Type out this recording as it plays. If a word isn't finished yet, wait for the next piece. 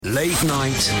Late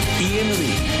night, Iain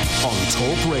Lee on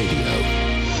Talk Radio.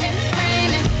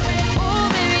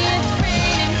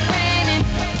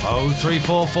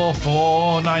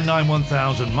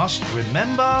 03444991000. Must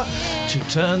remember to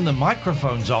turn the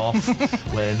microphones off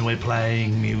when we're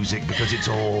playing music, because it's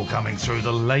all coming through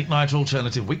the Late Night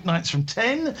Alternative weeknights from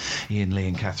 10. Iain Lee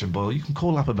and Catherine Boyle. You can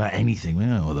call up about anything. We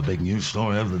know what the big news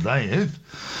story of the day is.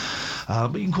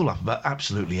 But you can call up about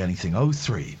absolutely anything.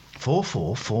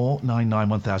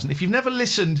 03444991000. If you've never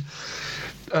listened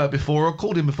before or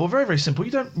called in before, very, very simple.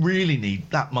 You don't really need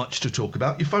that much to talk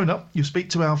about. You phone up, you speak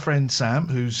to our friend Sam,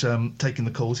 who's taking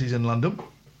the calls. He's in London.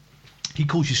 He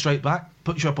calls you straight back,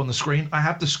 puts you up on the screen. I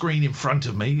have the screen in front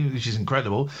of me, which is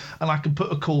incredible, and I can put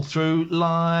a call through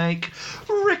like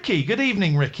Ricky. Good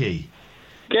evening, Ricky.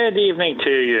 Good evening to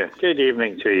you. Good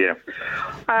evening to you.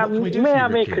 May I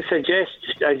make a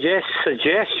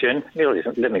suggestion?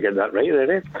 Let me get that right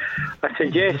there. A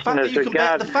suggestion as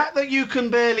regards... The fact that you can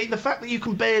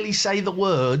barely say the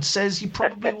word says you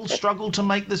probably will struggle to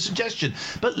make the suggestion.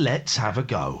 But let's have a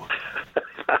go.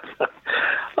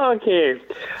 Okay.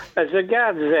 As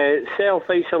regards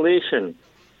self-isolation,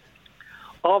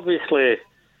 obviously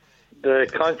the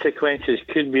consequences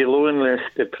could be loneliness,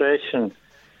 depression,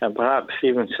 and perhaps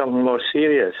even something more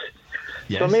serious.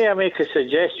 Yes. So may I make a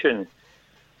suggestion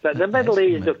that the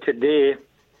middle-aged of today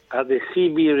are the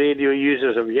CB radio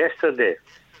users of yesterday.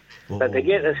 Oh. That they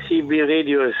get their CB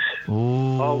radios,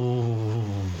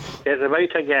 get them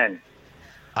out again.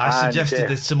 I suggested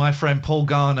this to my friend Paul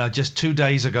Garner just 2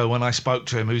 days ago when I spoke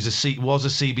to him, who was a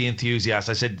CB enthusiast.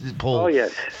 I said, Paul,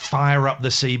 fire up the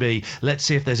CB. Let's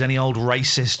see if there's any old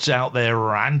racists out there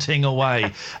ranting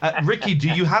away. Ricky, do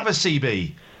you have a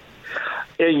CB?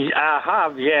 I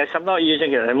have, yes. I'm not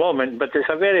using it at the moment, but it's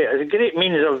a great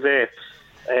means of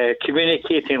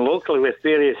communicating locally with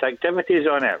various activities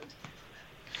on it.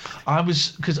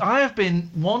 Because I have been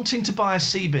wanting to buy a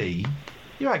CB.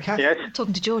 You're right, Kath. Yes. I'm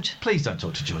talking to George. Please don't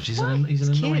talk to George. He's an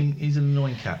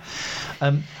annoying cat.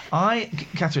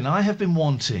 Catherine, I have been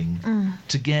wanting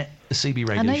to get a CB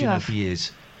radio for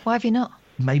years. Why have you not?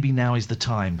 Maybe now is the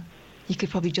time. You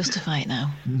could probably justify it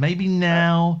now. Maybe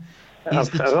now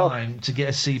is the time to get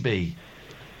a CB.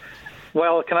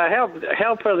 Well, can I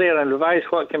help her there and advise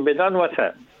what can be done with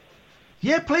it?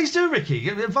 Yeah, please do, Ricky.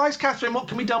 Advise Catherine what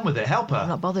can be done with it. Help her. I'm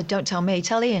not bothered. Don't tell me.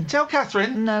 Tell Iain. Tell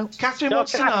Catherine. No. Catherine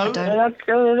wants to know.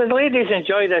 The ladies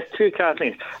enjoy this too,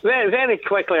 Kathleen. Very, very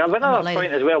quickly. I have another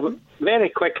point as well, but very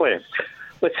quickly.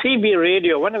 With CB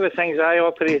radio, one of the things I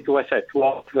operated with it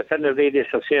was within the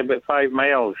radius of, say, about 5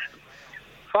 miles.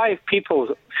 5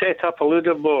 people set up a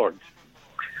Ludo board.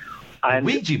 And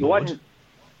Ouija board? One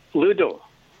Ludo.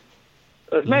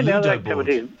 There's many Ludo other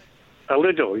activities. A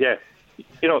Ludo, yeah.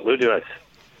 You know what Ludo is?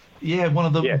 Yeah, one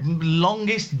of the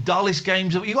longest, dullest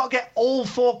games. You've got to get all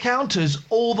 4 counters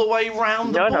all the way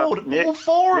round the board. All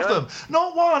 4 of them.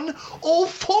 Not one, all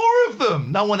 4 of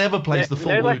them. No one ever plays the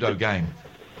full Ludo game.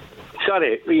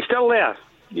 Sorry, are you still there?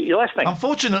 You listening?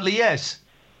 Unfortunately, yes.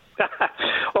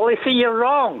 Well, you see, you're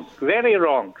wrong. Very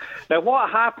wrong. Now, what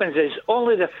happens is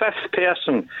only the 5th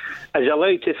person is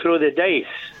allowed to throw the dice.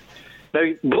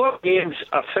 Now, board games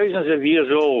are thousands of years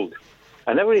old.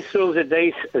 And everybody throws the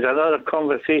dice as another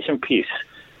conversation piece,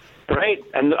 right?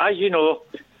 And as you know,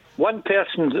 one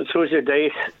person throws the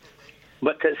dice,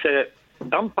 but it's a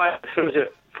umpire throws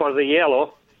it for the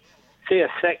yellow, say a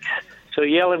 6, so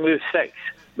yellow moves 6.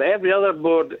 But every other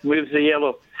board moves the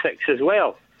yellow 6 as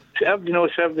well. So everybody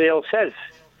knows what everybody else is.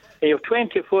 And you have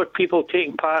 24 people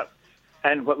taking part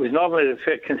in what was normally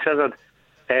considered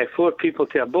 4 people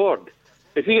to a board.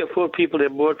 If you get 4 people to a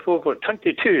board, 4 for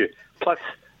 22, plus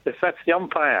the 5th, the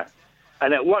umpire,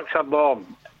 and it works a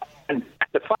bomb. And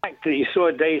the fact that you throw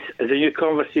a dice is a new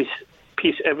conversation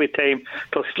piece every time,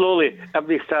 till slowly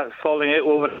everybody starts falling out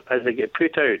over as they get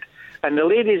put out. And the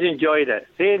ladies enjoyed it.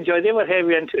 They were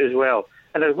heavy into it as well.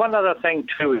 And there's one other thing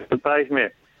too that surprised me.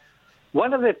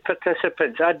 One of the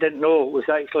participants I didn't know was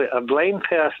actually a blind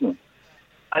person,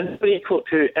 and they were equal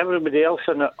to everybody else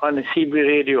on the CB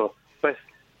radio with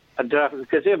a draft,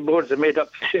 because their boards are made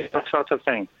up to suit that sort of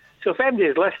thing. So if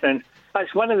anybody's listening,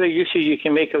 that's one of the uses you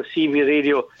can make of CB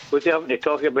radio without having to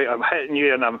talk about I'm hitting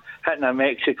you and I'm hitting a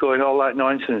Mexico and all that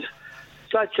nonsense.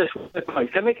 So that's just one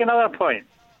point. Can I make another point?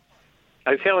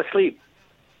 I fell asleep.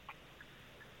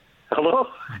 Hello?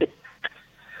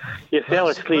 You fell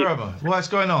asleep. Where am I? What's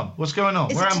going on? What's going on?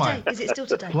 Where am I? Is it still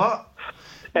today? What?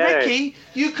 Ricky,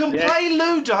 you can play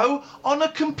Ludo on a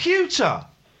computer.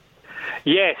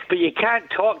 Yes, but you can't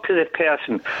talk to the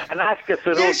person and ask if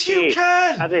they're okay. Yes, you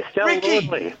can. Are they still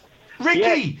lonely?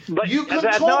 Ricky, yes, you can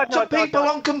talk to people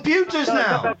on computers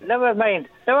now. Never mind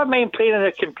playing on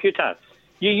a computer.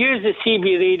 You use the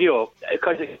CB radio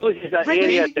because it closes that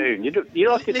Ricky, area down. You don't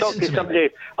have to talk listen to to somebody.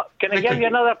 Can I give Ricky. you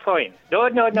another point?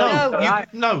 No.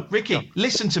 No, Ricky,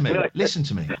 listen to me. Listen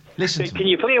to me. Listen to Can me.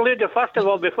 you play Ludo first of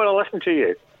all before I listen to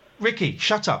you? Ricky,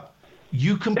 shut up.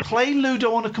 You can play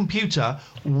Ludo on a computer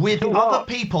with So other what?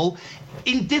 people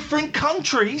in different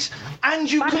countries, and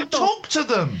you can talk to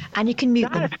them. And you can mute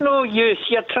them. That's no use.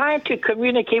 You're trying to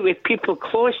communicate with people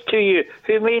close to you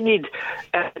who may need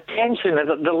attention.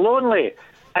 They're lonely.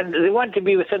 And they want to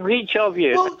be within reach of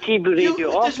you. Well, TB radio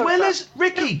you, offers as well that. as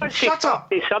Ricky, Don't shut talk up.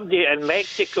 to somebody in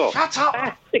Mexico. Shut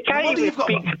up. They can't What do even you've got?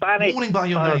 speak Spanish. Warning by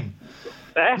your name.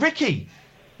 Ricky.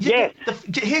 Yes.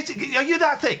 Are you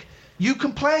that thick? You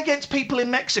can play against people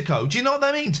in Mexico. Do you know what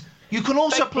that means? You can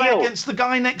also Big play deal. against the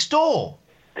guy next door.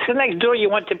 It's the next door you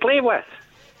want to play with.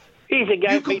 He's the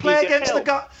guy You who can needs play your against the help.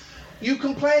 guy. You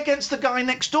can play against the guy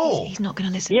next door. He's not going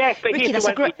to listen. Yes, but Ricky, he's the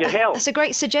one who needs your help. that's a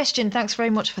great suggestion. Thanks very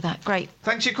much for that. Great.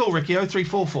 Thanks for your call, Ricky.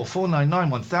 0344 499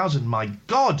 1000. My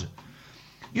God.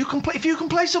 You can play. If you can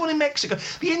play someone in Mexico,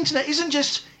 the internet isn't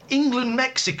just England,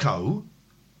 Mexico,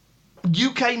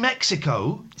 UK,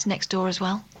 Mexico. It's next door as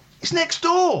well. It's next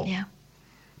door. Yeah.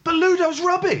 But Ludo's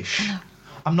rubbish. I know.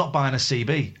 I'm not buying a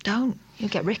CB. Don't. You'll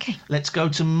get Ricky. Let's go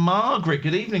to Margaret.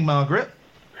 Good evening, Margaret.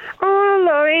 Oh,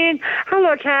 hello, Ian.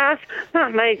 Hello, Kath.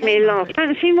 That made me laugh.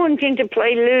 Fancy wanting to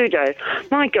play Ludo.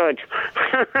 My God.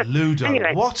 Ludo.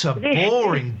 Anyway, What a this-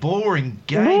 boring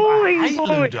game. Boring, I hate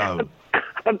boring. Ludo.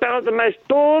 About the most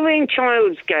boring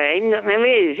child's game that there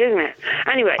is, isn't it?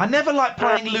 Anyway. I never liked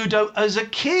playing Ludo as a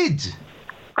kid.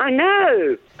 I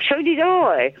know. So did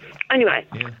I. Anyway,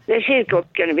 this is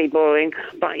going to be boring,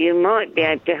 but you might be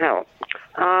able to help.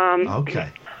 Okay.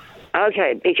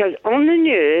 Okay, because on the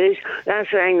news, they're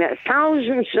saying that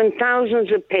thousands and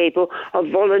thousands of people have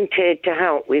volunteered to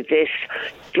help with this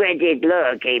dreaded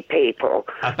lurgy people.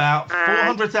 About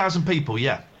 400,000 people,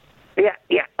 yeah.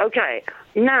 Yeah, okay.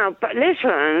 Now, but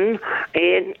listen,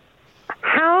 Ian,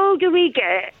 how do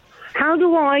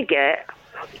I get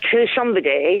to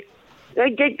somebody? They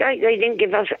didn't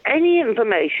give us any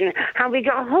information how we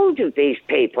got hold of these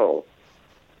people.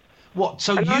 What,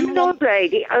 so And you I'm an want... old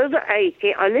lady, over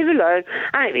 80, I live alone,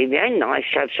 and it'd be very nice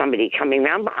to have somebody coming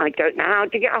round, but I don't know how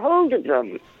to get a hold of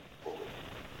them.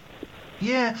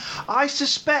 Yeah, I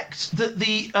suspect that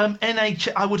the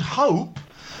NHS... I would hope,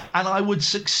 and I would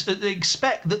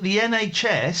expect that the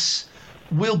NHS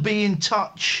will be in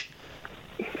touch.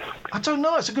 I don't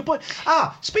know, it's a good point.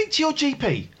 Speak to your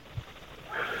GP.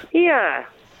 Yeah,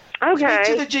 okay.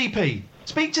 Speak to the GP.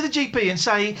 Speak to the GP and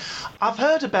say, I've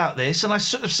heard about this and I've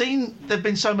sort of seen there've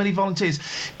been so many volunteers.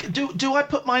 Do I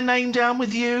put my name down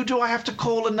with you? Do I have to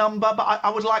call a number? But I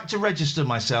would like to register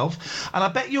myself. And I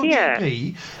bet your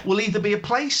GP will either be a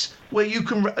place where you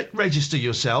can register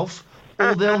yourself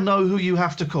or they'll know who you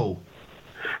have to call.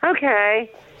 Okay.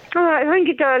 All right, thank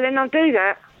you, darling. I'll do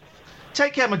that.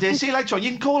 Take care, my dear. See you later on. You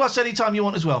can call us anytime you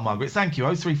want as well, Margaret. Thank you.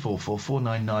 0344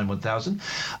 499 1000.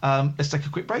 Let's take a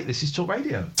quick break. This is Talk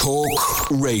Radio. Talk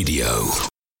Radio.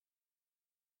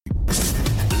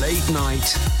 Late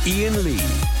night, Iain Lee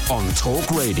on Talk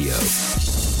Radio.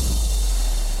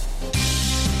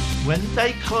 When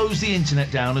they close the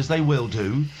internet down, as they will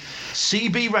do,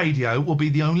 CB radio will be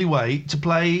the only way to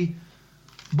play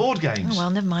board games. Oh, well,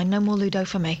 never mind. No more Ludo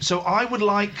for me. So I would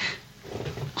like...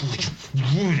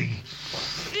 really...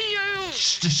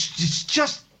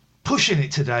 Just pushing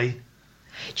it today.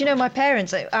 Do you know, my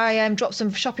parents, I dropped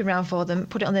some shopping round for them,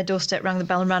 put it on their doorstep, rang the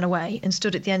bell and ran away and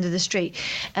stood at the end of the street.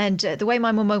 And the way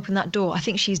my mum opened that door, I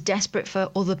think she's desperate for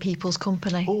other people's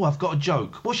company. Oh, I've got a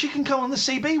joke. Well, she can come on the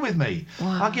CB with me.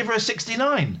 Wow. I'll give her a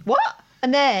 69. What?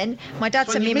 And then my dad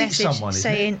When sent me you a meet message someone, isn't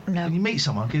saying, it? no. When you meet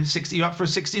someone, give 60. You up for a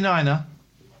 69er?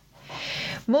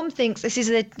 Mum thinks, this is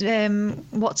the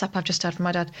WhatsApp I've just had from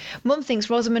my dad. Mum thinks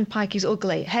Rosamund Pike is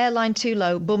ugly, hairline too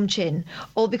low, bum chin.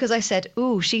 All because I said,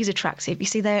 ooh, she's attractive. You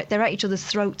see, they're at each other's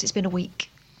throats. It's been a week.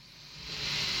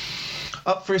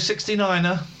 Up for a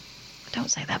 69er? Don't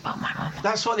say that about my mum.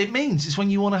 That's what it means. It's when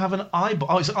you want to have an eyeball.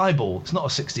 Oh, it's an eyeball. It's not a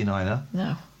 69er.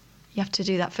 No. You have to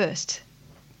do that first.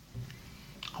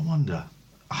 I wonder.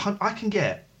 I can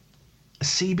get a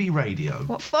CB radio.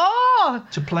 What for?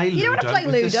 To play Ludo. You don't want to play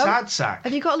with Ludo. the sad sack.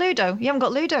 Have you got Ludo? You haven't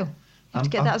got Ludo. You have to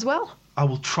get that as well. I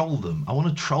will troll them. I want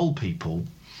to troll people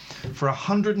for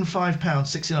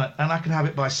 £105.69, and I can have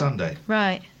it by Sunday.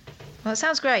 Right. Well, it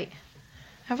sounds great.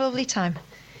 Have a lovely time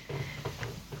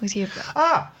with your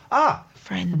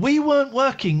friend. We weren't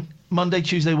working Monday,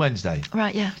 Tuesday, Wednesday.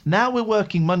 Right, yeah. Now we're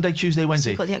working Monday, Tuesday,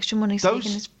 Wednesday. You've got the extra money, so you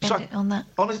can spend it on that.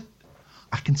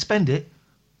 I can spend it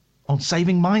on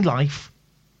saving my life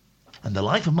and the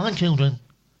life of my children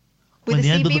With When the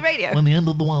the end of CB radio? When the end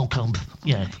of the world comes.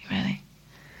 Yeah. Really?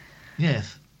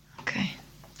 Yes. Okay.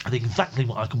 I think exactly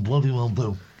what I can bloody well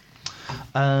do.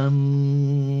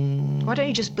 Why don't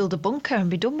you just build a bunker and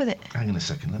be done with it? Hang on a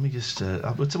second. Let me just.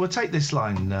 We'll take this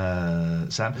line,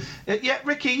 Sam. Yeah,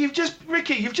 Ricky, you've just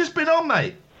been on,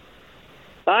 mate.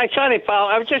 Aye, sorry, pal.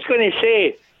 I was just going to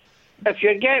say, if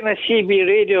you're getting a CB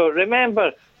radio,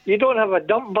 remember, you don't have a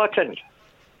dump button.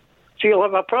 So you'll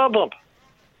have a problem.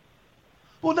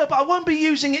 Well, no, but I won't be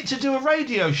using it to do a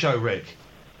radio show, Rick.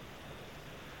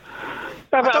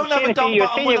 I don't have a dump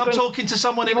button when I'm talking to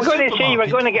someone in a supermarket. supermarket. You're going to say you were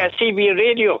going to get a CB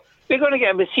radio. You're going to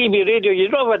get a CB radio. You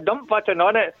don't have a dump button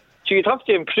on it, so you'd have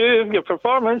to improve your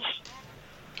performance.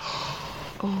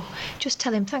 Oh, just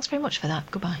tell him thanks very much for that.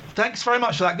 Goodbye. Thanks very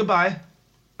much for that. Goodbye.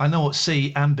 I know what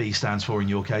C and B stands for in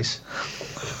your case.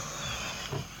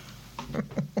 I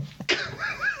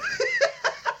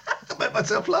made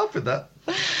myself laugh with that.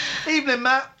 Evening,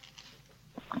 Matt.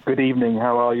 Good evening.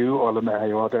 How are you? Well, I don't know how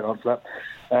you are. Don't answer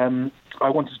that. I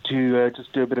wanted to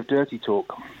just do a bit of dirty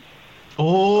talk.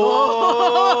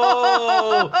 Oh!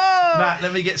 Matt,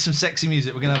 let me get some sexy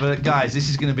music. We're going to have guys, this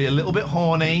is going to be a little bit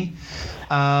horny.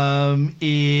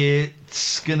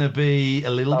 It's going to be a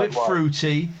little bit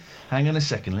fruity. Hang on a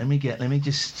second. Let's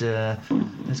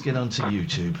get onto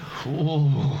YouTube.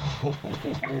 Oh,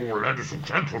 ladies and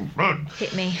gentlemen.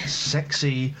 Hit me.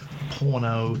 Sexy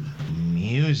porno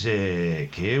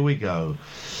music. Here we go.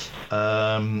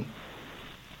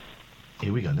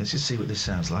 Here we go. Let's just see what this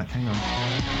sounds like. Hang on.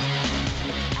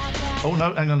 Oh,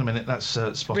 no, hang on a minute. That's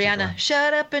Spotify. Rihanna,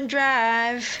 shut up and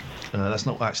drive. That's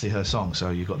not actually her song, so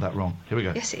you got that wrong. Here we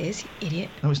go. Yes, it is, you idiot.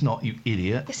 No, it's not, you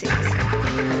idiot. Yes, it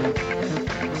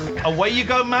is. Away you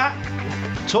go, Matt.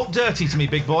 Talk dirty to me,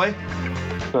 big boy.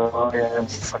 So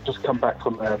I've just come back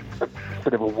from a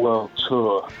bit of a world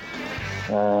tour.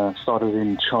 Started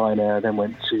in China, then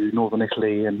went to northern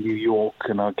Italy and New York,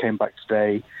 and I came back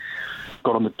today.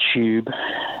 Got on the tube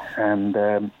and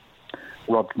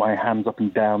rubbed my hands up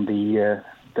and down the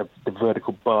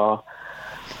vertical bar.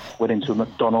 Went into a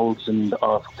McDonald's and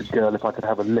asked the girl if I could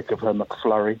have a lick of her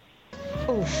McFlurry.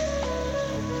 Oof.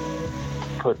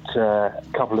 Put a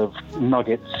couple of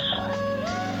nuggets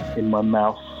in my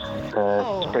mouth,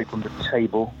 straight from the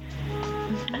table.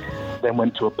 Then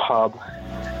went to a pub.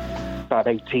 About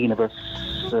 18 of us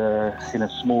in a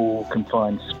small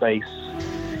confined space.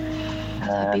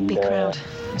 Big crowd.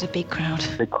 It was a big crowd.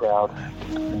 Big crowd.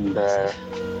 And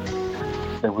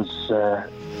there was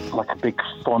like a big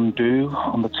fondue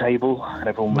on the table. And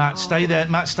everyone Matt, stay there.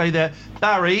 Matt, stay there.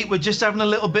 Barry, we're just having a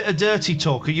little bit of dirty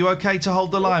talk. Are you okay to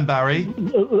hold the line, Barry?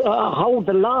 Hold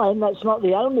the line. That's not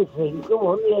the only thing. Go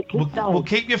on, yeah, keep going. We'll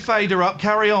keep your fader up.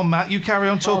 Carry on, Matt. You carry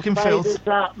on talking filth.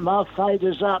 My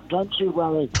fader's up. Don't you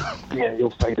worry. Yeah,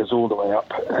 your fader's all the way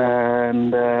up.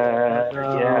 And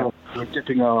we're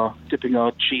dipping our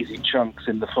cheesy chunks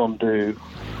in the fondue.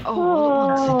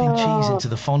 Dipping cheese into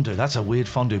the fondue. That's a weird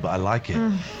fondue, but I like it.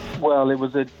 Well, it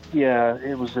was a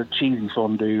cheesy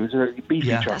fondue. It was a beefy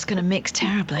chunk. That's going to mix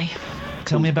terribly.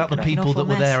 Tell me about the people that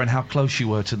were there and how close you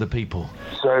were to the people.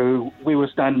 So we were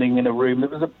standing in a room. There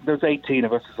was 18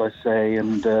 of us, as I say,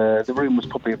 and the room was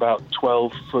probably about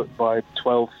 12 foot by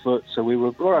 12 foot. So we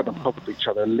were right on top of each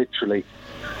other, literally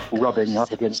rubbing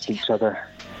up against each other.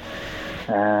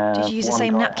 Did you use the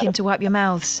same napkin to wipe your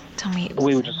mouths? Tell me.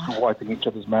 We were just wiping each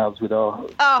other's mouths with our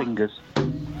fingers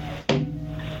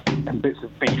and bits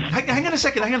of beef. Hang on a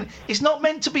second. Hang on. It's not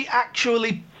meant to be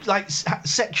actually like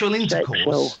sexual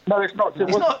intercourse. No, it's not. No,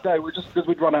 we're just because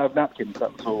we'd run out of napkins.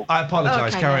 That was all. I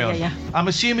apologise. Carry on. Yeah. I'm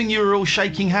assuming you were all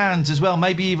shaking hands as well,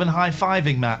 maybe even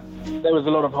high-fiving, Matt. There was a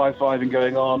lot of high-fiving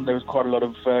going on. There was quite a lot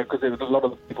of because there was a lot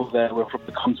of people there were from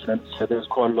the continent, so there was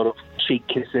quite a lot of cheek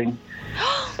kissing.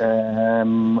 We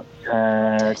were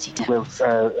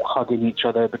hugging each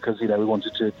other because we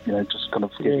wanted to just kind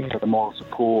of give each other moral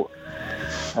support,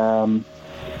 and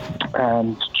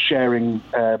sharing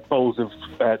bowls of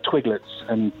twiglets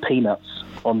and peanuts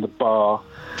on the bar.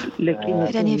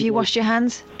 Did any of you wash your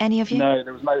hands? Any of you? No,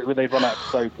 there was no. They'd run out of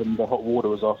soap and the hot water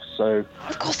was off. So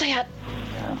of course they had.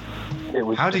 It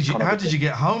was. How did you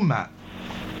get home, Matt?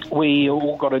 We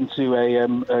all got into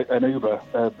an Uber,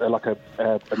 like a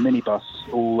minibus,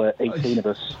 all 18 of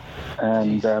us,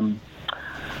 and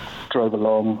drove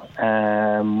along.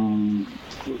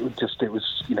 It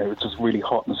was just really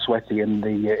hot and sweaty in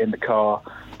the car.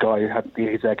 Guy who had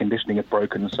his air conditioning had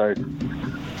broken, so it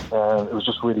was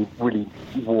just really, really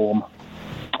warm.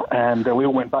 And we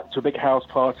all went back to a big house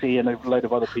party, and a load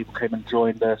of other people came and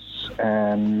joined us.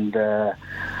 And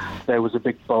there was a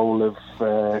big bowl of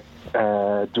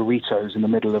Doritos in the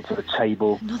middle of the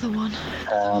table. Another one.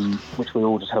 Which we were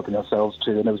all just helping ourselves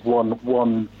to. And there was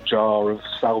one jar of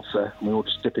salsa, and we were all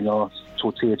just dipping our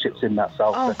tortilla chips in that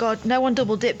salsa. Oh, God. No one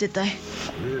double dipped, did they?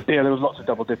 Yeah, there was lots of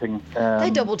double dipping.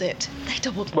 They double dipped.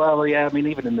 Well, yeah, I mean,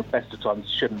 even in the best of times,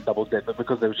 you shouldn't double dip, but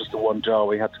because there was just the one jar,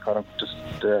 we had to kind of just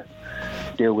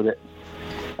deal with it.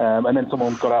 And then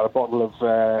someone got out a bottle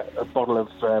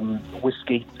of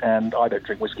whiskey, and I don't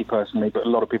drink whiskey personally, but a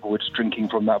lot of people were just drinking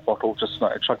from that bottle, just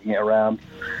started chugging it around,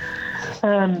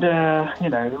 and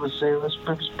it was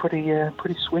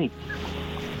pretty sweet.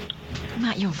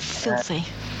 Matt, you're filthy.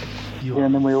 You're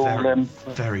and then we all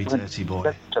very dirty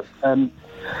boy.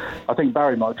 I think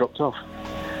Barry might have dropped off.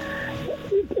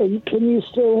 Can you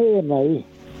still hear me?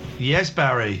 Yes,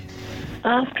 Barry.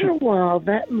 After a while,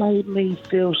 that made me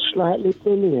feel slightly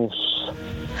bilious.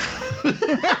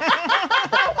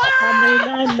 I mean,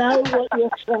 I know what you're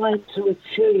trying to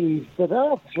achieve, but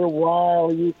after a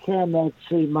while, you can have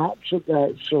too much of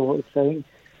that sort of thing.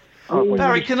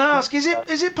 Barry, can I ask, is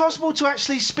it possible to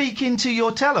actually speak into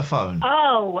your telephone?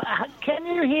 Oh, can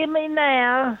you hear me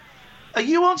now? Are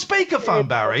you on speakerphone,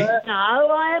 Barry? No,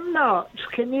 I am not.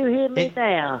 Can you hear me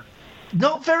now?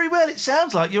 Not very well. It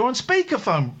sounds like you're on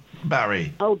speakerphone,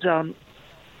 Barry. Hold on.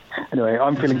 Anyway,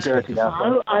 I'm feeling dirty now.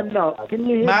 No, I'm not. Can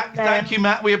you hear Matt, me now? thank you,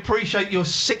 Matt. We appreciate your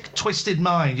sick, twisted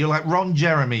mind. You're like Ron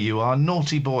Jeremy, you are.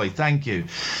 Naughty boy. Thank you.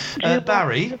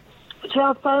 Barry? Shall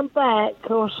I phone back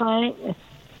or something?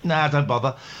 Nah, don't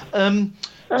bother.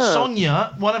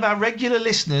 Sonia, one of our regular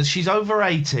listeners, she's over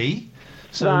 80,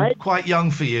 so quite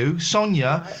young for you.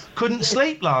 Sonia couldn't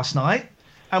sleep last night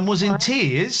and was in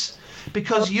tears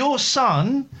because your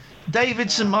son, David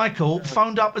St. Michael,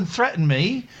 phoned up and threatened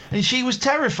me, and she was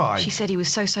terrified. She said he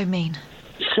was so mean.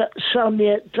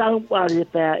 Sonia, don't worry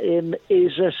about him.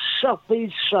 He's a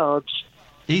soppy sod.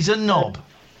 He's a knob.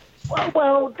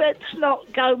 Well, let's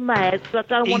not go mad. I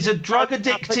don't want. He's a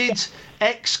drug-addicted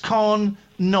ex-con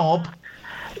knob.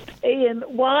 Iain,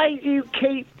 why you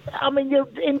keep... I mean, you're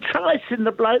enticing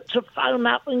the bloke to phone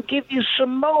up and give you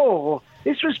some more.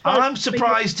 This was. I'm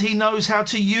surprised he knows how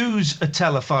to use a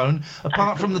telephone,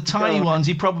 apart from the tiny ones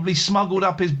he probably smuggled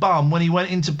up his bum when he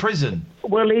went into prison.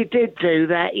 Well, he did do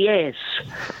that, yes.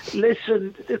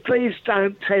 Listen, please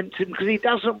don't tempt him, because he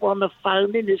doesn't want to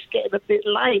phone in. It's getting a bit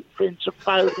late for him to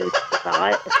phone in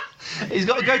tonight. He's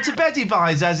got to go to bed, he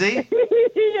buys, has he?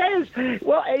 Yes.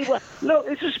 Well, anyway, look,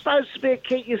 this is supposed to be a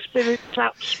keep your spirits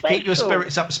up special. Keep your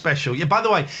spirits up special. Yeah. By the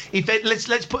way,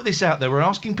 let's put this out there. We're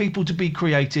asking people to be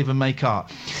creative and make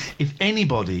art. If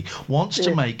anybody wants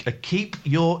to make a keep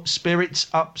your spirits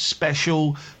up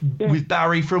special with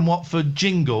Barry from Watford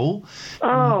jingle,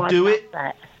 do it.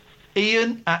 That.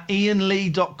 Iain at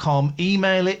iainlee.com.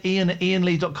 Email it,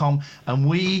 Iain@iainlee.com, and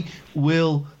we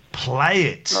will play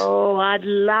it. Oh, I'd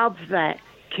love that.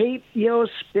 Keep your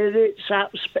spirits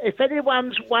up. If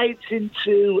anyone's waiting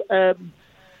to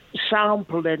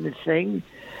sample anything,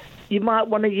 you might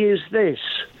want to use this.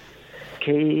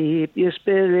 Keep your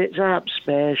spirits up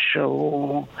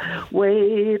special.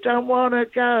 We don't want to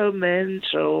go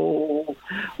mental.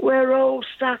 We're all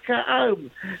stuck at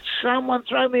home. Someone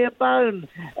throw me a bone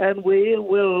and we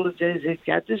will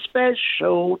dedicate the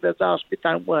special. The last bit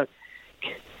don't work.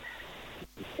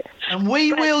 And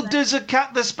we will does a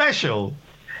cat the special.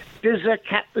 Does a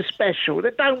cat the special?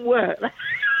 That don't work.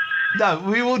 No,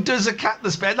 we will does a cat the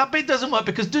special. That bit doesn't work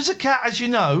because does a cat, as you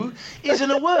know,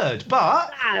 isn't a word.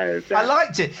 But No. I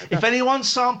liked it. If anyone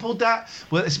sampled that,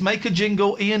 well, let's make a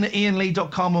jingle,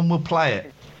 Iain@iainlee.com, and we'll play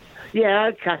it.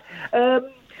 Yeah, okay.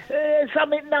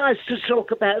 Something nice to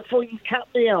talk about before you cut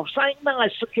me off. Something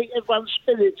nice to keep everyone's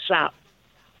spirits up.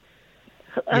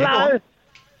 Hello?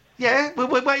 Yeah,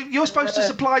 wait, you're supposed to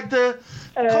supply the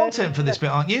content for this bit,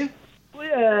 aren't you?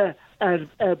 A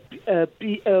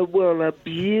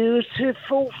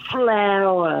beautiful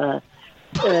flower.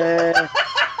 A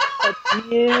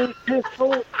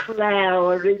beautiful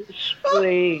flower in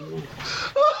spring.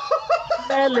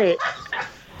 Smell it.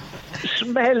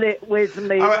 Smell it with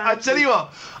me. All right, I tell you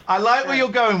what, I like where you're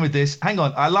going with this. Hang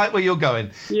on, I like where you're going.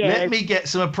 Yes. Let me get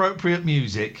some appropriate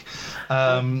music,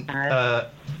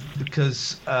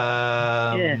 because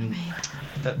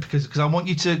because I want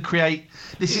you to create.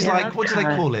 This is like, what do they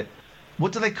call it?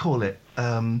 What do they call it?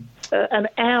 An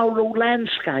aural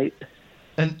landscape.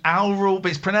 An aural, but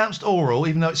it's pronounced oral,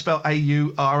 even though it's spelled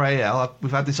A-U-R-A-L.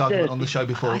 We've had this argument on the show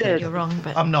before. I think you're wrong,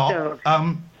 but I'm not.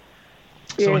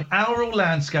 So an oral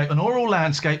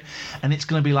landscape, and it's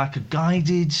going to be like a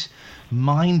guided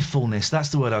mindfulness. That's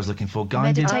the word I was looking for.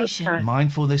 Guided meditation.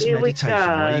 Mindfulness Here meditation.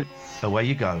 we go. Away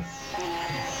you go.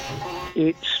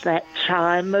 It's that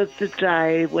time of the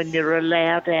day when you're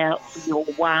allowed out for your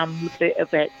one bit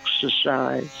of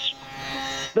exercise.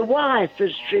 The wife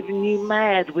has driven you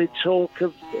mad with talk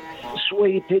of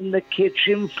sweeping the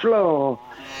kitchen floor.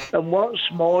 And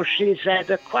what's more, she's had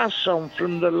a croissant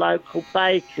from the local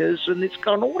baker's and it's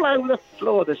gone all over the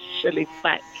floor, the silly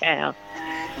fat cow.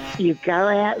 You go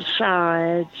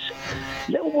outside,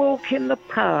 little walk in the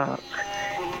park.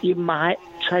 You might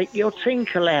take your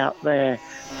tinkle out there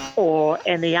or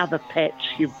any other pets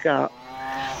you've got.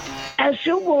 As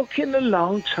you're walking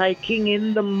along, taking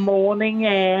in the morning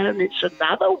air, and it's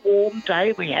another warm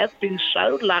day. We have been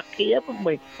so lucky, haven't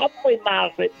we? Haven't we,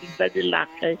 Margaret? Been very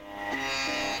lucky.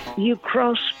 You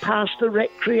cross past the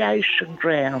recreation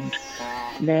ground,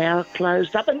 now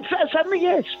closed up, and suddenly,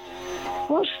 yes,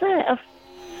 what's that?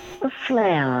 A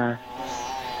flower.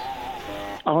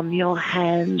 On your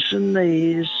hands and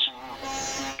knees,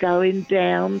 going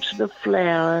down to the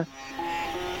flower.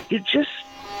 You just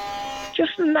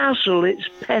nuzzle its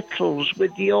petals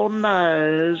with your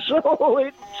nose. Oh,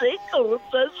 it tickles,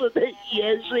 doesn't it?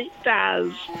 Yes, it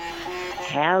does.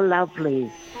 How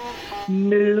lovely.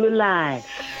 New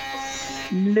life.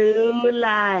 New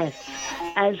life.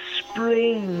 As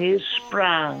spring is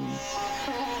sprung.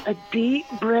 A deep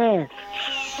breath.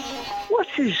 What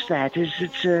is that? Is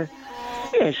it a...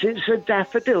 Yes, it's a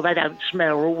daffodil. They don't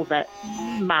smell all that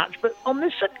much, but on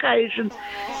this occasion,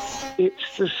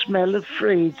 it's the smell of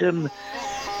freedom.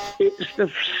 It's the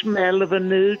smell of a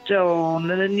new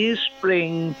dawn and a new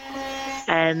spring,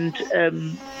 and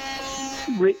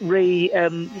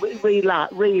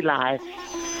re-life.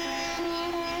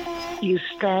 You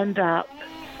stand up.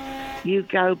 You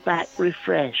go back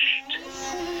refreshed.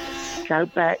 Go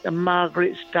back, and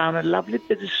Margaret's done a lovely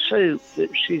bit of soup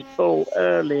that she's bought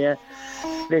earlier.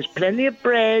 There's plenty of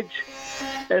bread,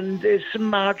 and there's some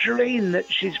margarine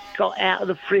that she's got out of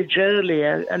the fridge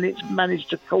earlier, and it's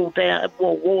managed to cool down,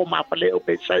 well, warm up a little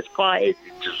bit, so it's quite easy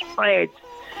to spread.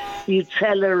 You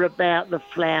tell her about the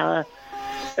flower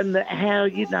and that how,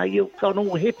 you know, you've gone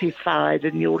all hippified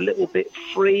and you're a little bit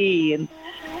free, and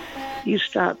you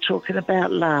start talking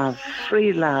about love,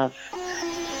 free love,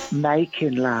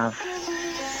 making love.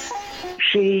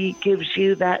 She gives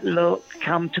you that look,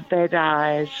 come to bed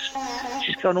eyes.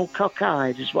 She's gone all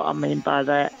cockeyed, is what I mean by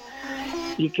that.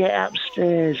 You get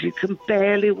upstairs, you can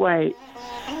barely wait,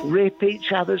 rip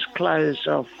each other's clothes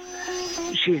off.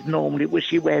 She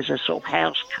wears a sort of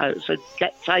house coat, so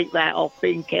take that off,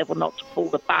 being careful not to pull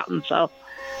the buttons off.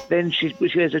 Then she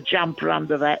has a jumper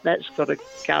under that, that's got to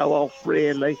go off,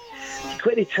 really.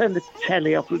 Quickly turn the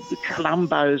telly off with the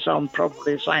Columbos on,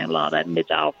 probably something like that,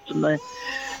 mid-afternoon.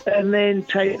 And then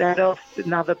take that off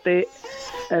another bit,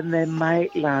 and then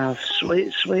make love,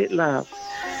 sweet, sweet love.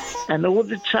 And all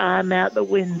the time out the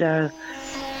window,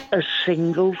 a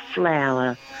single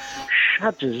flower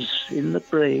shudders in the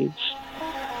breeze.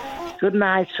 Good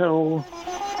night, all.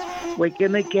 We're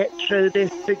going to get through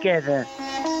this together.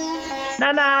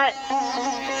 Night-night.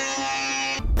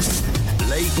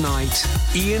 Late Night,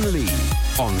 Iain Lee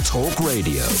on Talk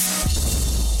Radio.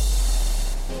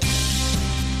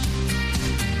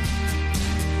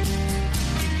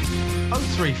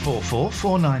 0344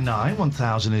 499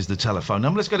 1000 is the telephone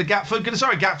number. Let's go to Gatford.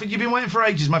 Sorry, Gatford, you've been waiting for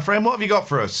ages, my friend. What have you got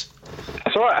for us?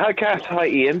 That's all right. Hi, Kath. Hi,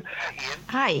 Iain.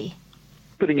 Hi.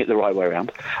 Putting it the right way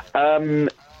around.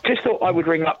 Just thought I would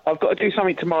ring up. I've got to do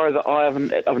something tomorrow that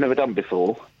I've never done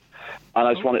before, and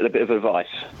I just wanted a bit of advice.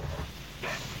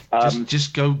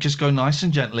 Just go nice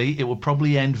and gently. It will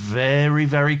probably end very,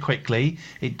 very quickly.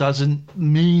 It doesn't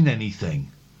mean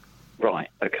anything. Right.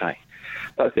 Okay.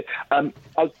 That's it. I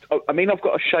mean, I've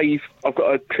got to shave. I've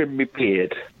got to trim my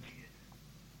beard.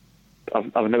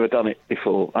 I've never done it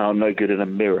before. I'm no good in a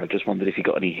mirror. Just wondered if you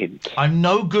got any hints. I'm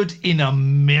no good in a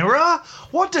mirror?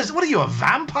 What are you, a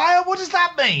vampire? What does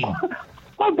that mean?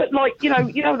 Oh, but like, you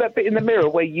know that bit in the mirror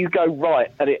where you go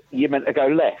right and you're meant to go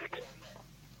left.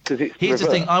 It's Here's reversed. the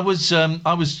thing.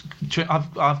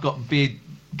 I've got beard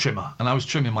trimmer, and I was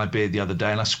trimming my beard the other day,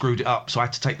 and I screwed it up, so I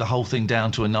had to take the whole thing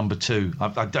down to a number 2.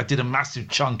 I did a massive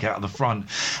chunk out of the front,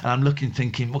 and I'm looking,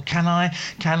 thinking, well, can I?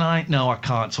 No, I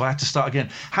can't. So I had to start again.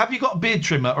 Have you got a beard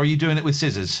trimmer, or are you doing it with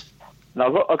scissors?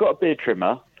 No, I've got a beard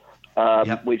trimmer,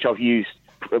 which I've used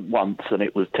once, and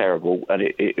it was terrible, and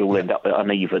it will end up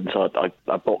uneven. So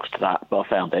I boxed that, but I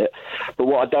found it. But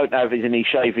what I don't have is any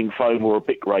shaving foam or a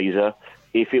Bic razor.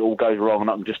 If it all goes wrong,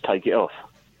 I can just take it off.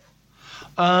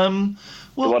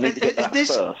 Well, Do I need to get that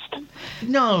first?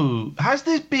 No. Has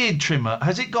this beard trimmer,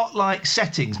 has it got, like,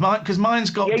 settings? Because mine's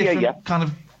got different kind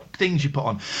of things you put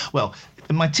on. Well,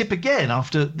 my tip again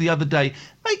after the other day,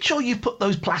 make sure you put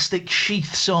those plastic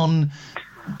sheaths on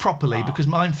properly because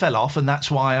mine fell off, and that's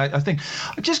why I think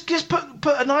just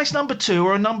put a nice number 2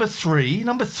 or a number 3,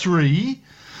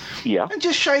 Yeah. and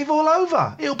just shave all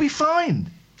over. It'll be fine.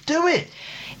 Do it.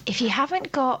 If you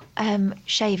haven't got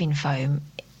shaving foam,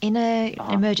 in an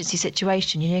emergency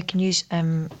situation, you can use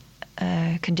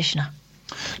conditioner.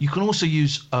 You can also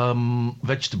use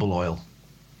vegetable oil.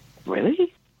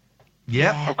 Really?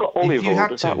 Yeah. I've got olive oil.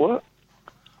 Does that work?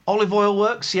 Olive oil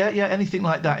works, yeah, anything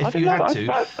like that. If you had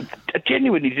to. I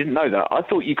genuinely didn't know that. I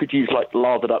thought you could use like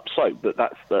lathered up soap, but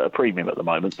that's a premium at the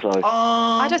moment. So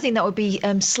I don't think that would be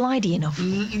slidey enough.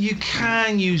 You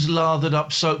can use lathered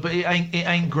up soap, but it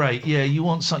ain't great. Yeah, you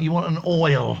want an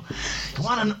oil. You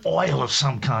want an oil of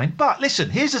some kind. But listen,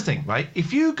 here's the thing, right?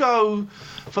 If you go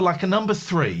for like a number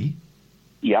 3,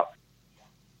 yep.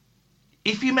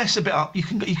 If you mess a bit up, you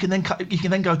can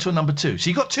then go to a number 2. So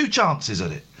you've got 2 chances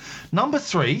at it. Number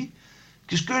 3,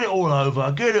 just get it all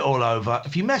over.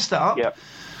 If you mess that up, yep.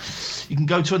 You can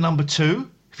go to a number 2.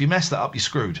 If you mess that up, you're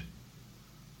screwed.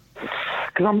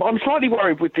 Because I'm slightly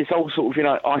worried with this whole sort of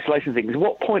isolation thing. Because at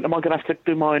what point am I going to have to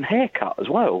do my own haircut as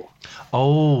well?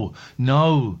 Oh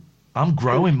no, I'm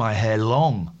growing my hair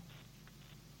long.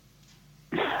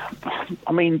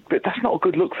 I mean, but that's not a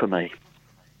good look for me.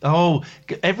 Oh,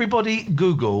 everybody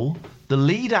Google the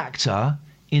lead actor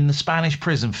in the Spanish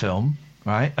prison film,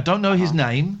 right? I don't know his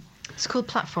name. It's called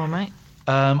Platform, right?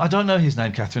 I don't know his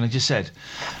name, Catherine, I just said.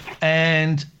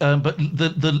 And but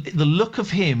the look of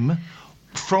him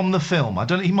from the film, I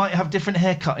don't know, he might have different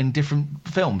haircut in different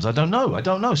films. I don't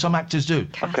know. Some actors do.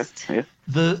 Okay, yeah.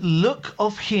 The look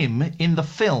of him in the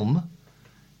film,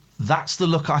 that's the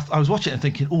look I was watching it and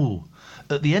thinking, ooh,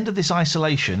 at the end of this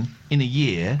isolation in a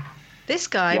year. This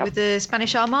guy with the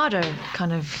Spanish Armada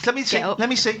kind of. Let me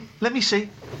see.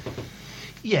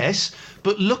 Yes,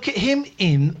 but look at him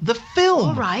in the film.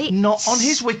 All right. Not on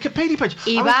his Wikipedia page.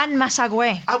 Ivan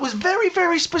Massagué. I was very,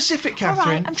 very specific,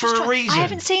 Catherine, I'm for a reason. I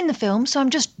haven't seen the film, so I'm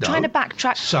just trying to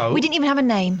backtrack. So we didn't even have a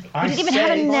name.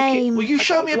 Well, you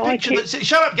showed me a picture that's...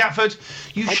 Shut up, Gatford.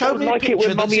 You showed me a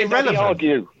picture that's irrelevant.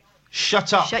 Argue.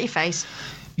 Shut up. Shut your face.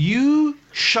 You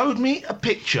showed me a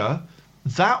picture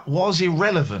that was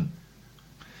irrelevant.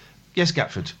 Yes,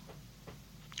 Gatford.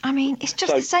 I mean, it's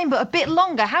just the same, but a bit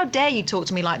longer. How dare you talk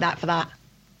to me like that for that?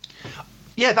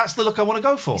 Yeah, that's the look I want to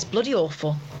go for. It's bloody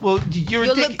awful. Well,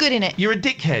 you'll look good in it. You're a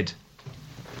dickhead.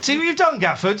 See what you've done,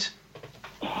 Gatford?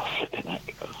 I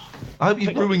hope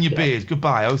you've ruined your beard.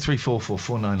 Goodbye. 0344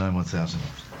 499 1000.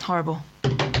 Horrible.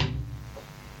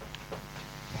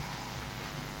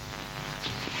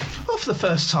 Well, for the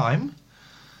first time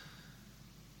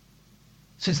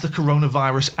since the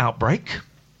coronavirus outbreak,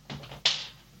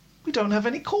 we don't have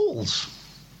any calls.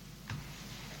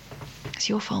 It's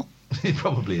your fault. It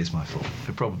probably is my fault.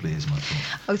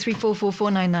 0344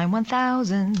 499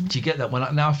 1000. Do you get that?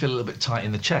 Now I feel a little bit tight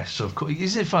in the chest. So of course,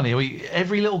 isn't it funny?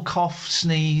 Every little cough,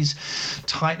 sneeze,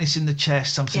 tightness in the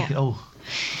chest. I'm thinking,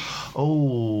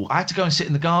 oh, I had to go and sit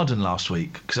in the garden last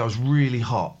week because I was really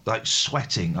hot, like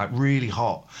sweating, like really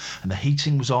hot, and the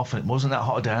heating was off and it wasn't that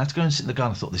hot a day. I had to go and sit in the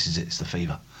garden. I thought, this is it. It's the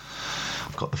fever.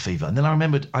 I've got the fever. And then I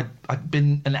remembered I'd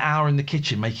been an hour in the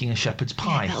kitchen making a shepherd's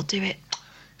pie. Yeah, that'll do it.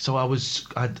 So I was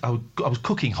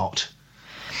cooking hot.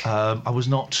 I was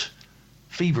not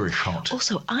feverish hot.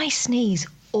 Also, I sneeze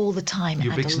all the time.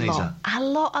 You're a big sneezer. A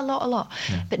lot.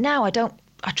 Yeah. But now I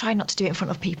try not to do it in front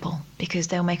of people because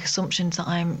they'll make assumptions that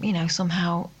I'm,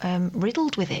 somehow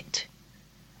riddled with it.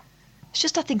 It's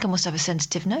just I think I must have a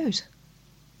sensitive nose.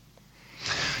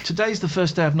 Today's the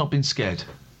first day I've not been scared.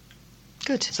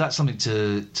 Good. So that's something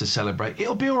to celebrate.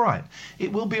 It'll be all right.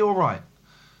 It will be all right.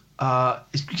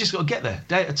 You just got to get there,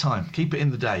 day at a time. Keep it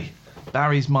in the day.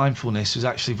 Barry's mindfulness was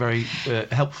actually very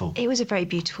helpful. It was a very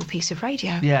beautiful piece of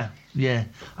radio. Yeah.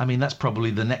 I mean, that's probably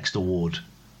the next award.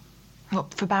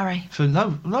 What, for Barry?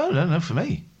 No, for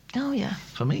me. Oh, yeah.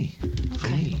 For me.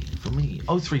 Okay. For me.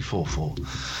 0344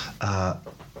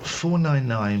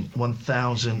 499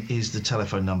 1000 is the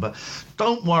telephone number.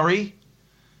 Don't worry.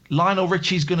 Lionel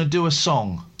Richie's going to do a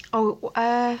song.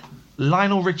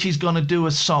 Lionel Richie's going to do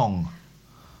a song.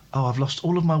 Oh, I've lost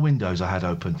all of my windows I had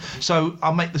open. So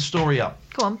I'll make the story up.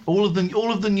 Go on. All of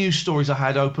the news stories I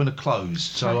had open are closed.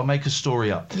 So I'll make a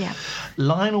story up. Yeah.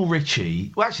 Lionel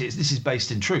Richie. Well, actually, this is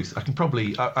based in truth. I can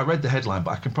probably. I read the headline,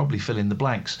 but I can probably fill in the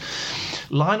blanks.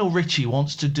 Lionel Richie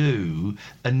wants to do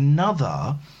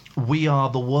another We Are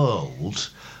the World,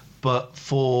 but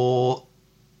for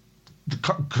the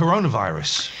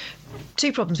coronavirus.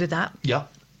 2 problems with that. Yeah.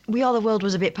 We Are the World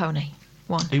was a bit pony.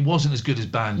 1. It wasn't as good as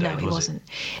Band Aid, No, it wasn't.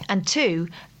 And 2,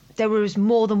 there was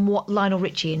more than what Lionel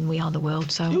Richie in We Are the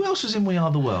World. So who else was in We Are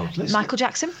the World? Michael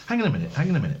Jackson. Hang on a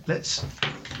minute. Let's.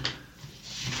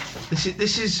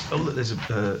 This is. Oh, look, there's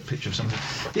a picture of something.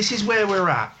 This is where we're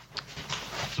at.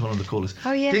 It's one of the callers.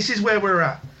 Oh yeah. This is where we're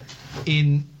at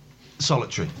in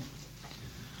Solitary.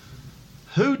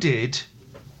 Who did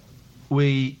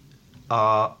We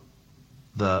Are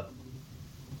the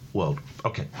World?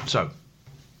 Okay, so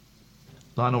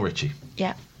Lionel Richie.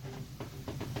 Yeah.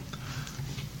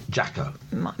 Jacko.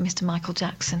 Mr. Michael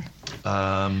Jackson.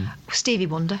 Stevie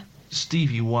Wonder.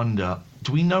 Stevie Wonder.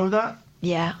 Do we know that?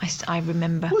 Yeah, I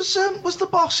remember. Was the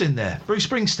boss in there? Bruce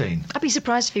Springsteen? I'd be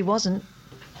surprised if he wasn't.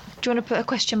 Do you want to put a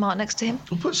question mark next to him?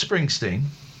 We'll put Springsteen.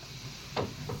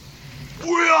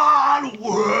 We are the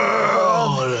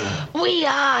world. We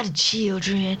are the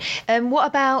children. What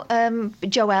about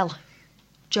Joel?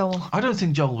 Joel. I don't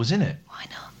think Joel was in it. Why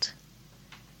not?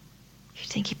 You'd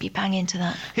think he'd be banging to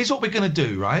that. Here's what we're going to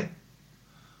do, right?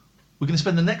 We're going to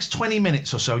spend the next 20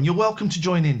 minutes or so, and you're welcome to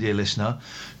join in, dear listener,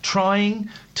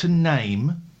 trying to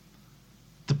name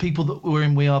the people that were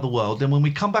in We Are the World. Then when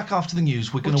we come back after the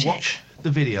news, we're going to watch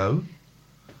the video,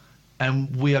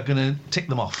 and we are going to tick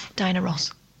them off. Diana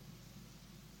Ross.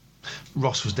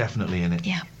 Ross was definitely in it.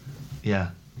 Yeah.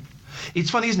 Yeah. It's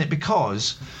funny, isn't it?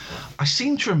 Because I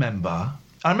seem to remember...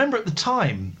 I remember at the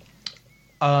time...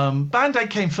 Band Aid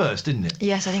came first, didn't it?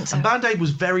 Yes, I think so. And Band Aid was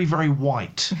very, very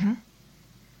white. Mm-hmm.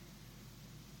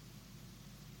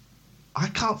 I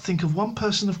can't think of one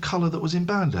person of colour that was in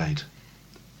Band Aid.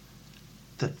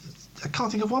 I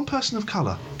can't think of one person of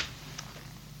colour.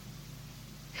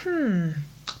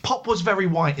 Pop was very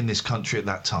white in this country at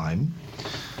that time.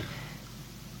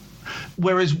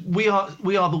 Whereas We Are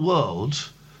the World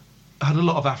had a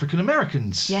lot of African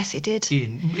Americans. Yes, it did.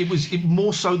 It was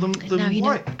more so than now, you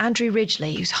white. know, Andrew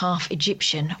Ridgeley, who's half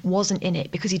Egyptian, wasn't in it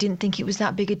because he didn't think it was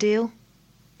that big a deal.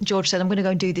 George said, I'm going to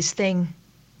go and do this thing.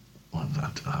 Well,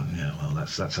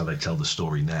 that's how they tell the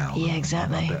story now. Yeah,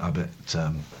 exactly. I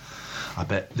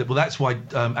bet. Well, that's why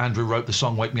Andrew wrote the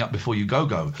song "Wake Me Up Before You Go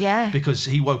Go." Yeah. Because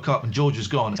he woke up and George was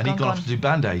gone, and he'd gone off to do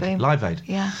Band Aid, Live Aid.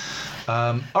 Yeah.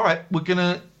 All right, we're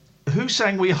gonna. Who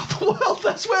sang "We Are the World"?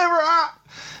 That's where we're at.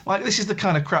 Like, this is the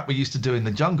kind of crap we used to do in the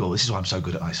jungle. This is why I'm so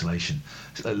good at isolation.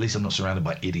 At least I'm not surrounded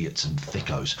by idiots and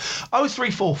thickos.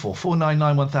 0344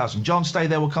 499 1000. John, stay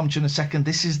there. We'll come to you in a second.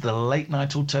 This is the Late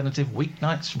Night Alternative,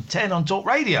 weeknights from 10 on Talk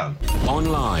Radio.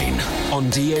 Online,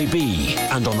 on DAB,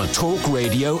 and on the Talk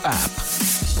Radio app.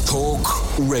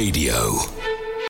 Talk Radio.